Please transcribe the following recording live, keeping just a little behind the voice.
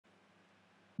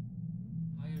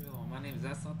name is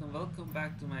Asad and welcome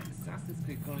back to my Assassin's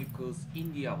Creed Chronicles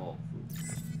India walkthrough.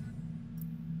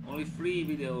 Only 3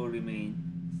 videos remain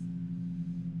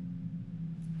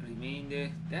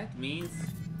there. That means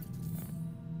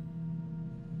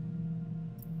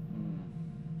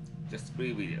just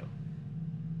 3 videos,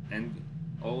 and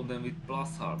all of them with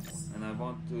plus hardmode, and I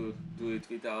want to do it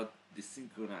without the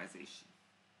synchronization.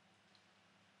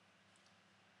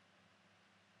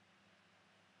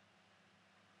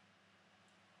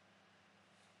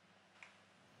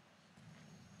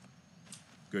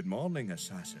 Good morning,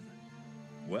 Assassin.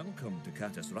 Welcome to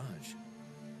Katas Raj.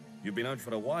 You've been out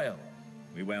for a while.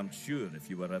 We weren't sure if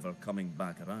you were ever coming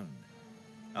back around.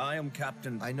 I am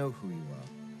Captain... I know who you are.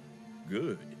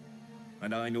 Good.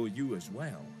 And I know you as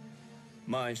well.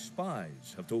 My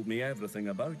spies have told me everything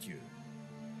about you.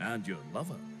 And your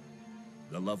lover.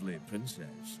 The lovely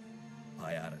princess,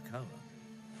 Ayarakawa.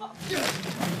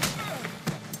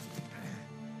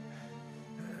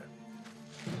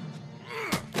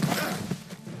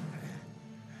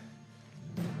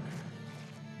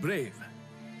 Brave,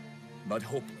 but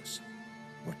hopeless.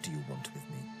 What do you want with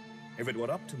me? If it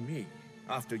were up to me,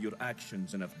 after your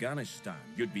actions in Afghanistan,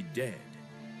 you'd be dead.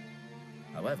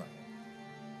 However,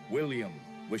 William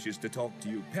wishes to talk to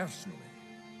you personally.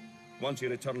 Once he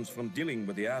returns from dealing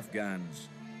with the Afghans,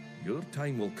 your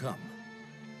time will come.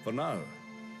 For now,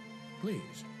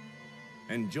 please,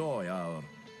 enjoy our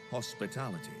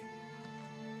hospitality.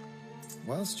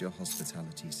 Whilst your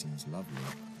hospitality seems lovely,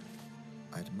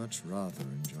 I'd much rather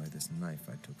enjoy this knife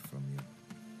I took from you.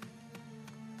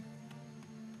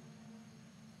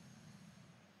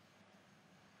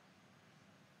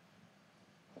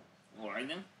 Alright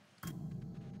then. I'm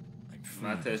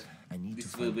Matter. I need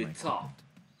This to will find be my tough.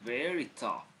 equipment. Very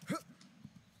tough.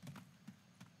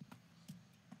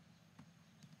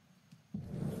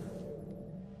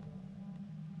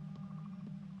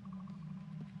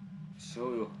 Show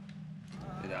you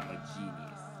that I'm a genius.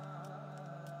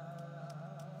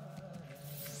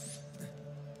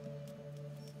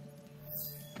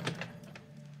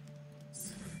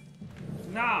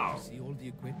 Now! See all the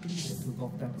equipment that took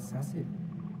off that assassin?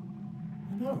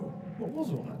 I know. What was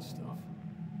all that stuff?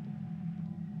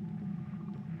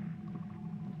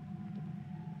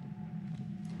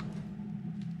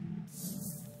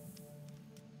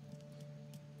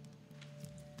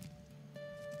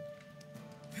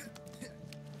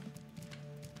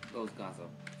 Those guns are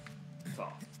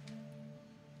tough.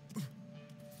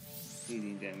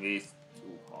 Hitting them is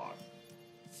too hard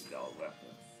without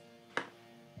weapons.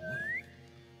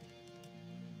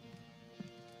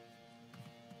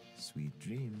 Sweet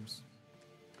dreams.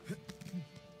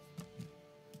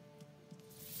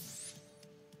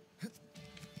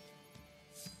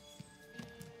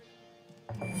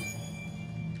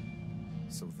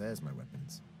 So there's my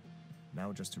weapons.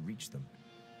 Now just to reach them.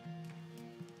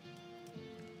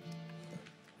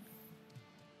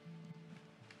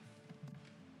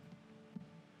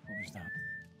 What was that?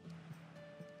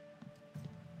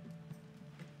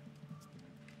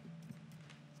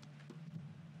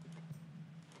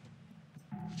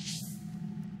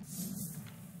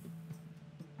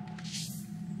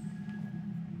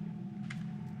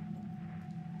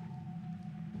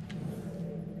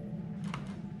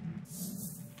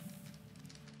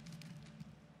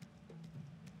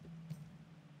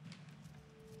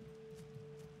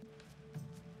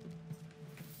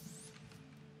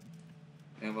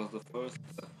 That was the first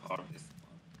hardest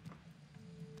one.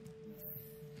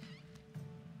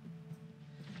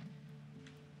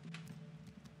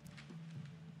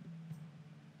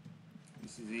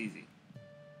 This is easy.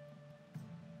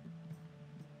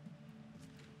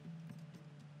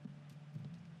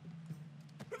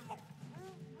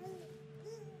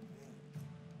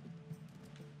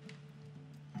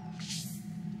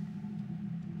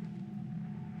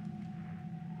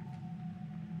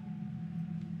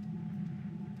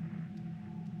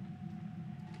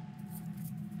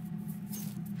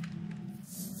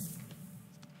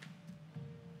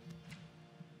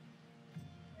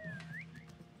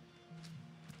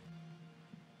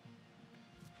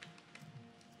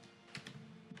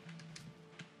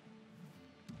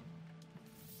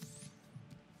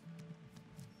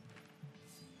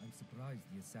 I'm surprised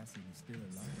the assassin is still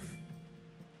alive.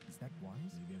 Is that wise?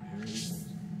 You get hairy.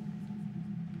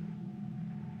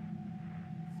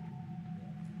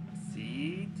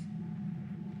 See it?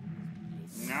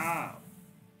 Now!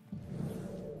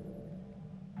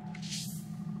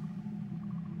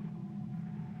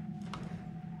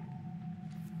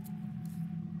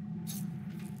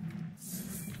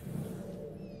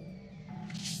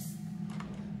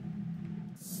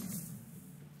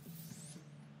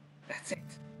 That's it.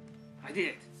 I did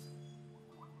it.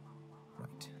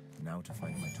 Now to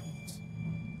find my tools.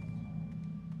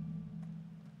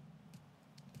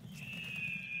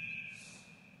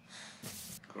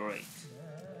 Great.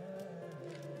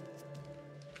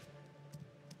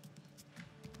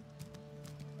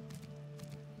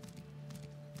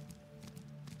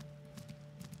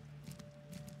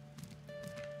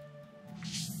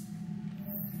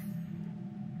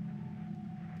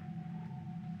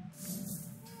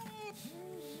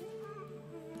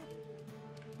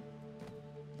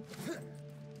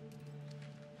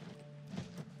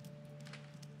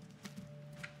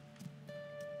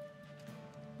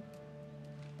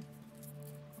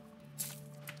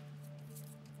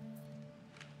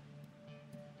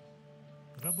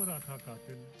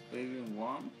 Pavilion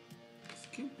 1 is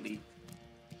complete.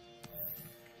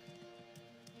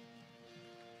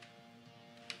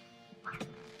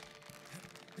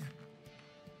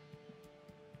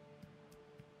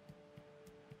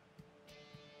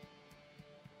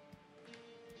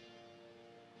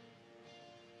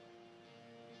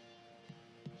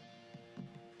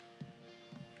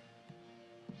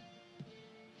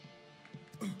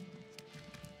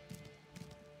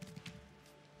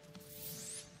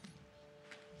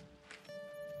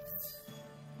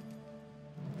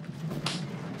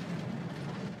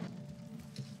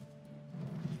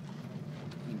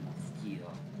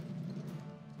 Mosquito.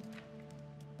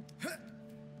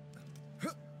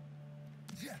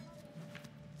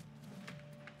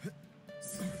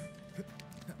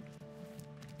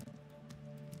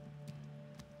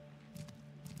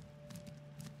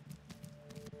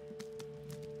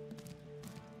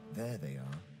 There they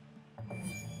are.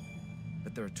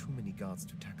 But there are too many guards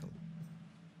to tackle.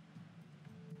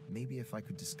 Maybe if I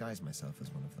could disguise myself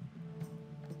as one of them.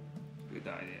 Good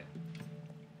idea.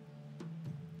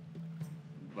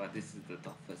 But this is the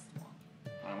toughest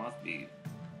one. I must be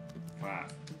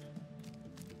fast.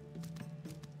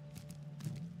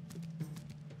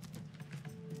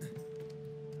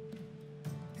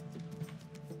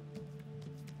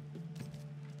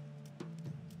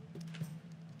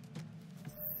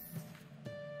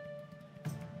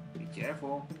 Be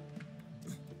careful.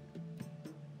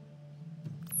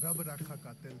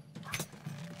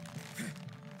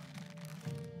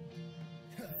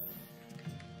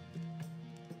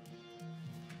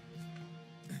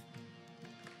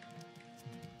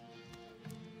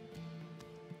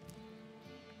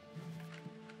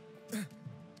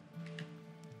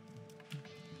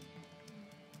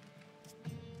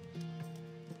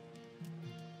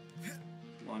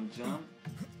 One jump,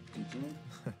 two jump.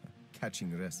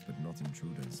 Catching rest, but not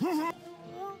intruders.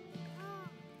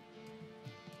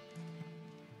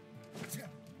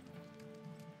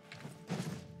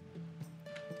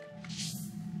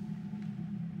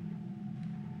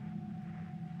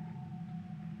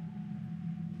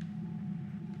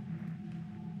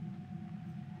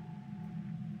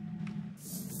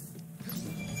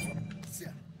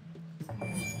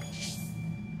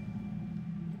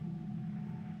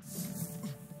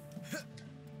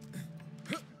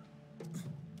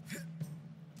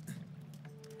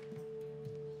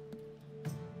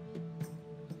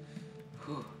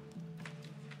 Whew.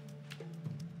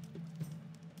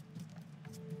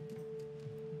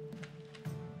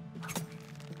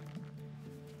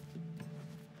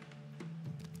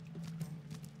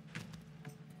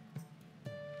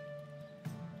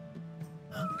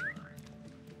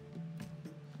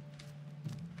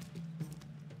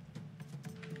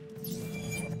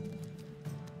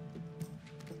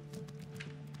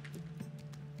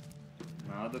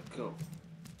 Now the cove.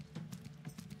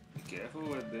 Be careful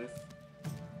with this.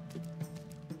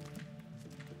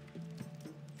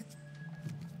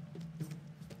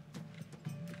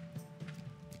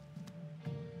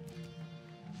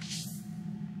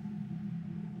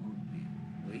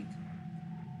 Wait.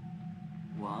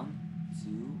 1, 2.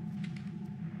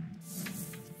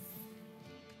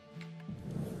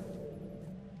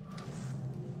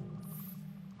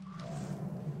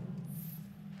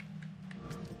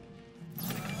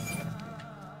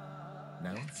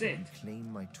 Now That's to it.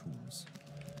 reclaim my tools.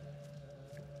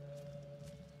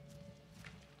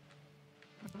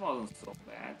 It wasn't so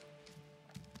bad.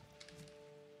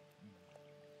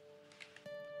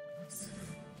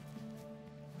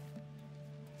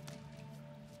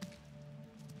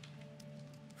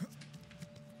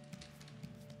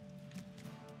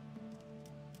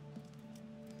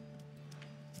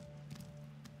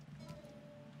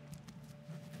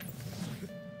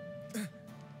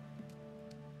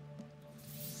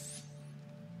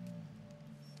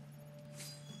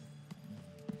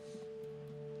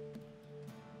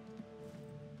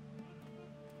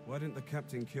 Why didn't the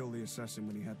captain kill the assassin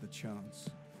when he had the chance?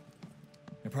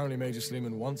 Apparently Major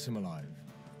Sleeman wants him alive.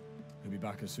 He'll be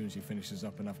back as soon as he finishes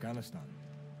up in Afghanistan.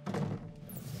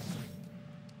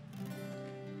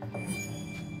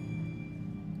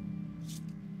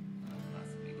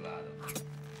 Must be glad of it.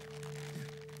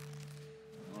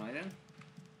 Alright then.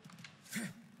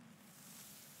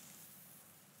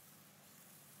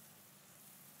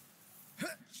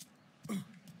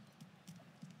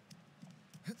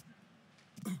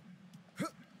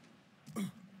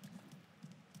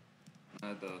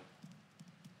 Now the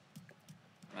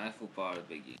rifle part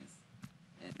begins,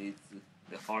 and it's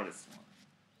the hardest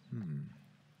one.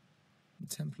 The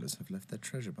Templars have left their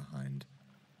treasure behind,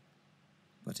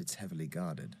 but it's heavily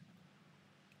guarded.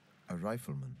 A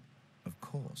rifleman, of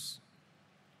course.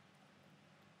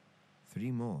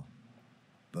 3 more.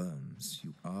 Burns,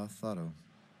 you are thorough.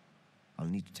 I'll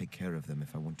need to take care of them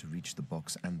if I want to reach the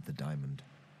box and the diamond.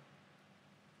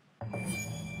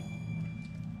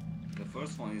 The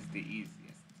first one is the easiest,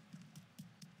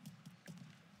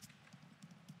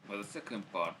 but the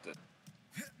second part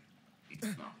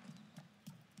is not.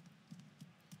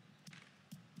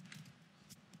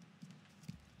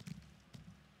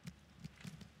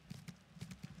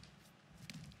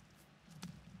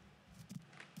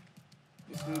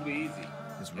 This will be easy.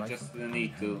 This You just rifle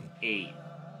need to aim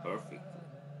perfectly.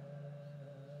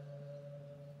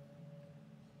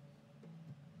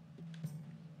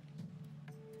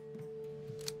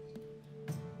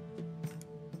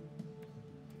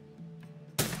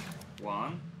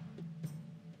 One.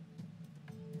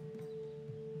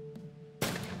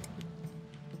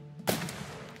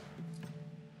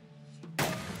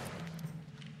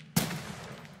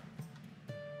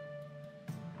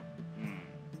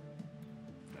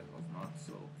 That was not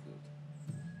so good.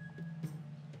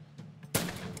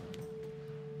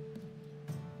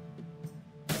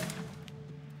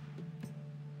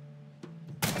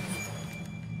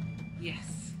 Yes.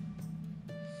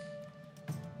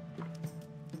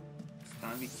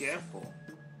 Stand be careful.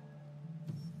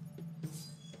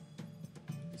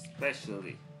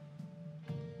 Especially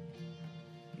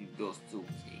if those two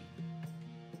came.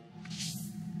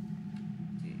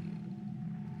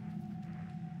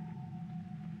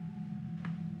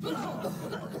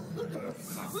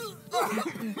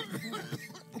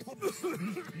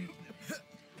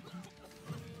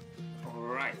 All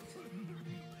right.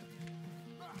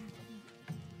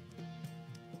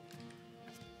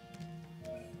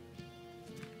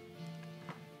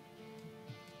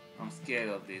 I'm scared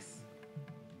of this.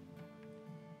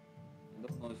 I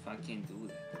don't know if I can do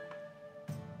that.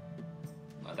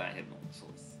 But I have no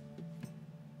choice.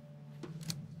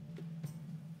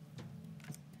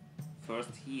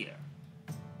 First here.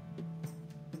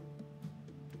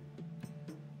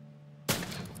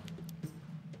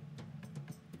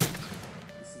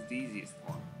 This is the easiest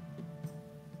one.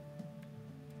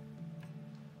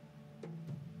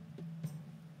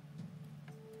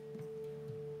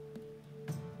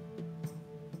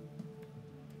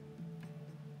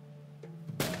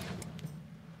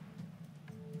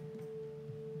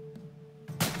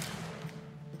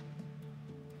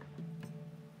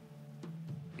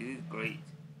 You did great.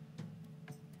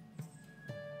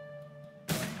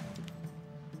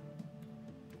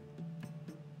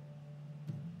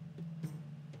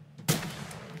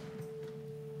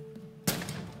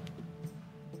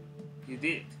 You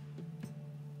did.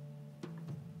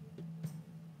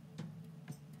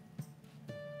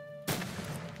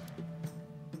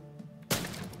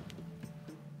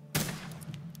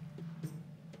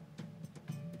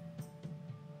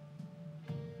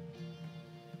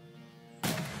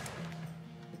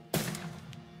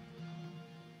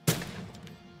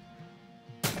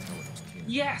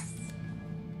 Yes!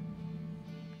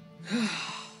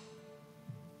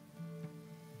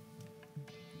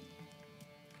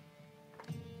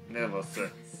 That was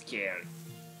scary.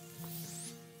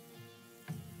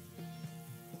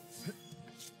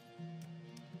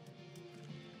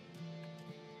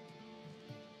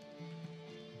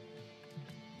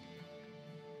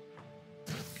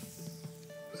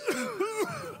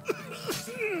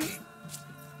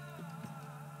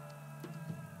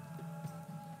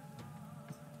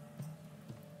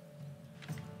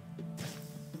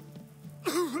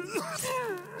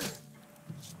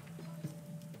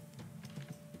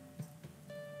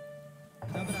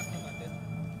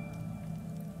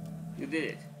 You did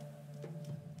it.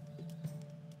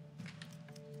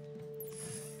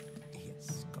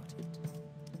 Yes, got it.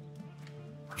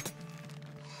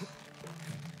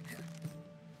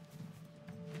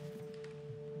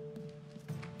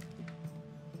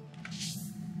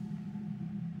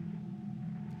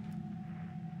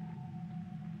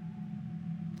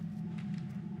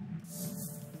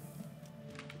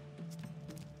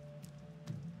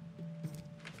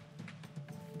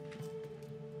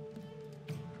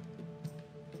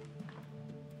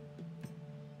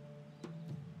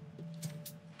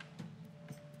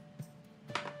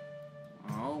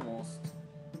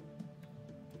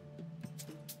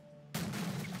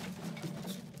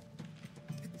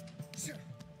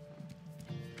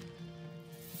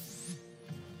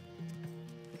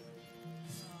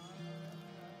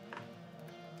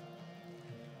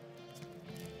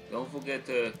 Don't forget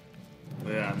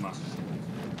where I must shoot.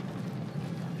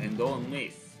 And don't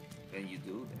miss when you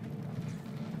do that.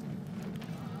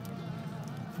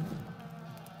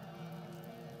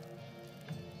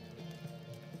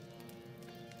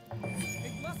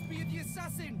 It must be the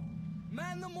assassin!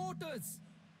 Man the mortars!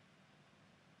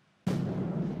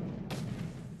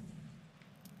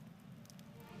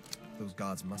 Those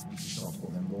guards must be stopped,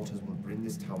 or their mortars will bring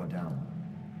this tower down.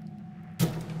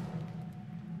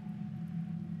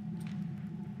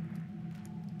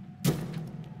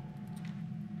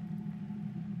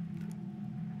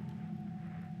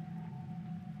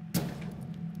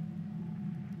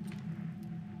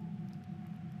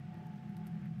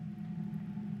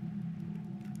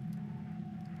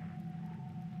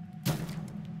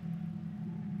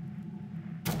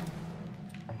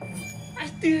 I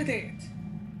did it!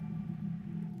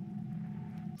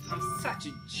 I'm such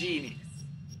a genius.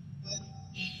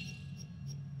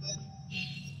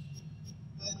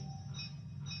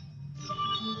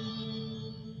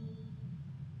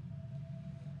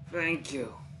 Thank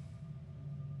you.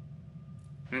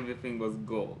 Everything was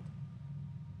gold.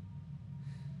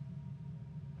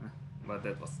 But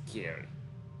that was scary.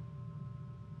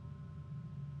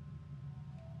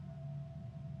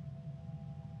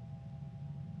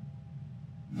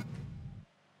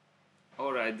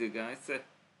 Alright guys,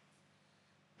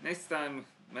 next time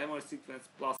memory sequence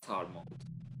plus hard mode.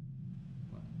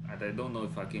 And I don't know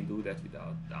if I can do that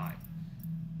without dying.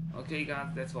 Okay guys,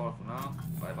 that's all for now.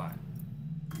 Bye bye.